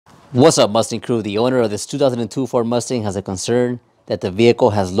What's up, Mustang crew? The owner of this 2002 Ford Mustang has a concern that the vehicle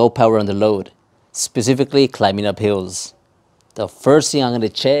has low power under load, specifically climbing up hills. The first thing I'm going to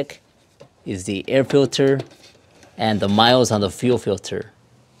check is the air filter and the miles on the fuel filter.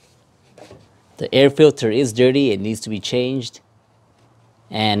 The air filter is dirty, it needs to be changed.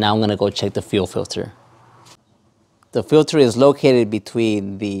 And now I'm going to go check the fuel filter. The filter is located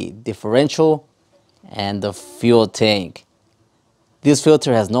between the differential and the fuel tank. This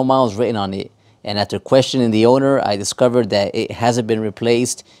filter has no miles written on it, and after questioning the owner, I discovered that it hasn't been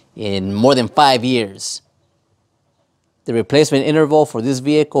replaced in more than 5 years. The replacement interval for this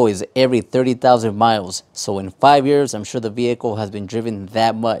vehicle is every 30,000 miles, so in 5 years, I'm sure the vehicle has been driven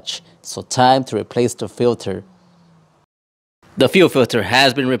that much, so time to replace the filter. The fuel filter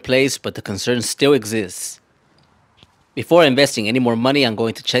has been replaced, but the concern still exists. Before investing any more money, I'm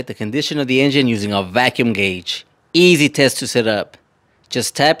going to check the condition of the engine using a vacuum gauge. Easy test to set up.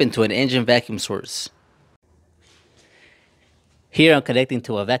 Just tap into an engine vacuum source. Here I'm connecting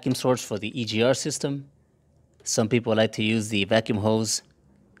to a vacuum source for the EGR system. Some people like to use the vacuum hose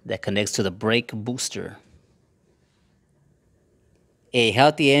that connects to the brake booster. A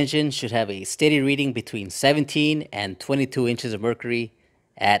healthy engine should have a steady reading between 17 and 22 inches of mercury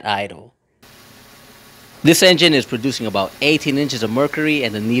at idle. This engine is producing about 18 inches of mercury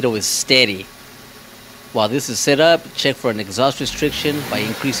and the needle is steady. While this is set up, check for an exhaust restriction by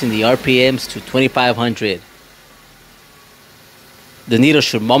increasing the RPMs to 2500. The needle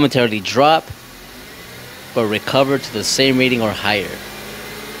should momentarily drop, but recover to the same reading or higher.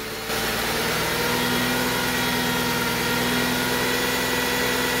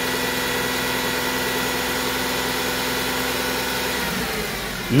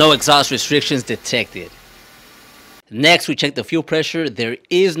 No exhaust restrictions detected. Next, we check the fuel pressure. There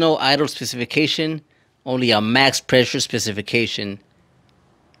is no idle specification, only a max pressure specification.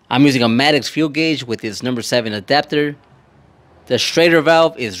 I'm using a Maddox fuel gauge with its number 7 adapter. The straighter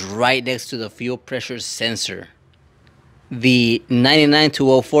valve is right next to the fuel pressure sensor. The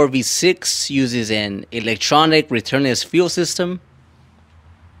 99204 V6 uses an electronic returnless fuel system.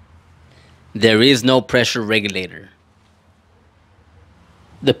 There is no pressure regulator.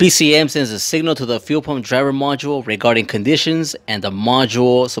 The PCM sends a signal to the fuel pump driver module regarding conditions, and the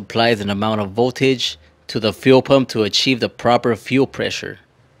module supplies an amount of voltage to the fuel pump to achieve the proper fuel pressure.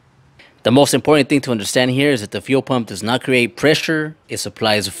 The most important thing to understand here is that the fuel pump does not create pressure, it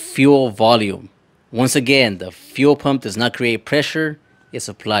supplies fuel volume. Once again, the fuel pump does not create pressure, it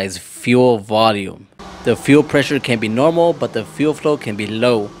supplies fuel volume. The fuel pressure can be normal, but the fuel flow can be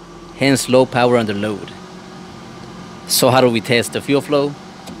low, hence low power under load. So how do we test the fuel flow?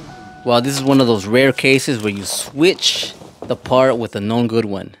 Well, this is one of those rare cases where you switch the part with a known good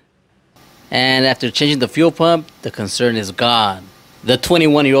one. And after changing the fuel pump, the concern is gone. The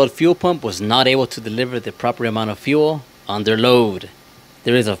 21-year-old fuel pump was not able to deliver the proper amount of fuel under load.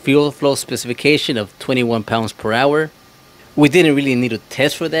 There is a fuel flow specification of 21 pounds per hour. We didn't really need to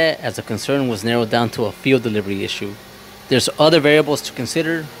test for that, as the concern was narrowed down to a fuel delivery issue. There's other variables to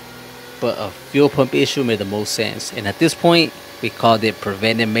consider, but a fuel pump issue made the most sense, and at this point, we called it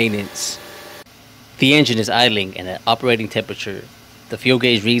preventive maintenance. The engine is idling and at operating temperature. The fuel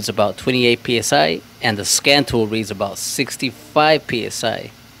gauge reads about 28 psi and the scan tool reads about 65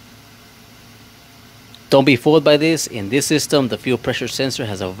 psi. Don't be fooled by this. In this system, the fuel pressure sensor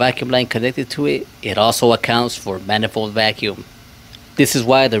has a vacuum line connected to it. It also accounts for manifold vacuum. This is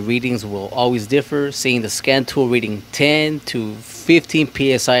why the readings will always differ. Seeing the scan tool reading 10 to 15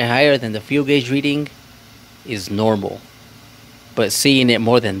 psi higher than the fuel gauge reading is normal, but seeing it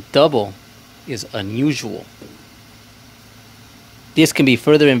more than double is unusual. This can be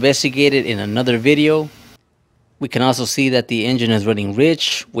further investigated in another video. We can also see that the engine is running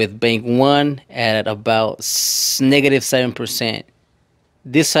rich with bank 1 at about -7%.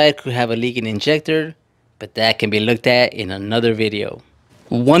 This side could have a leaking injector, but that can be looked at in another video.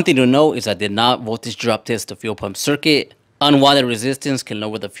 One thing to note is I did not voltage drop test the fuel pump circuit. Unwanted resistance can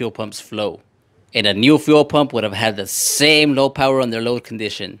lower the fuel pump's flow, and a new fuel pump would have had the same low power under load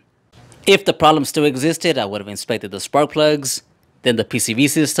condition. If the problem still existed, I would have inspected the spark plugs, then the PCV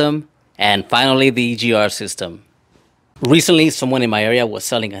system, and finally the EGR system. Recently, someone in my area was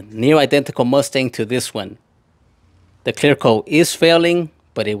selling a near identical Mustang to this one. The clear coat is failing,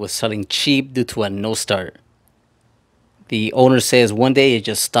 but it was selling cheap due to a no start. The owner says one day it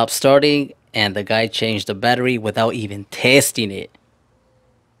just stopped starting and the guy changed the battery without even testing it.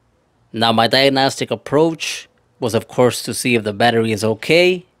 Now, my diagnostic approach was of course to see if the battery is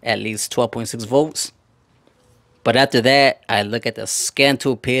okay, at least 12.6 volts. But after that, I look at the scan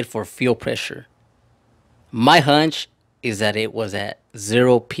tool pit for fuel pressure. My hunch is that it was at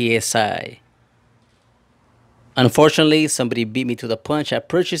 0 psi. Unfortunately, somebody beat me to the punch at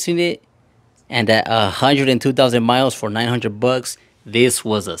purchasing it, and at 102,000 miles for 900 bucks, this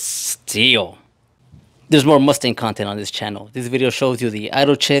was a steal. There's more Mustang content on this channel. This video shows you the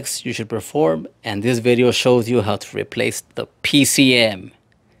idle checks you should perform, and this video shows you how to replace the PCM.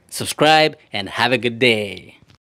 Subscribe and have a good day.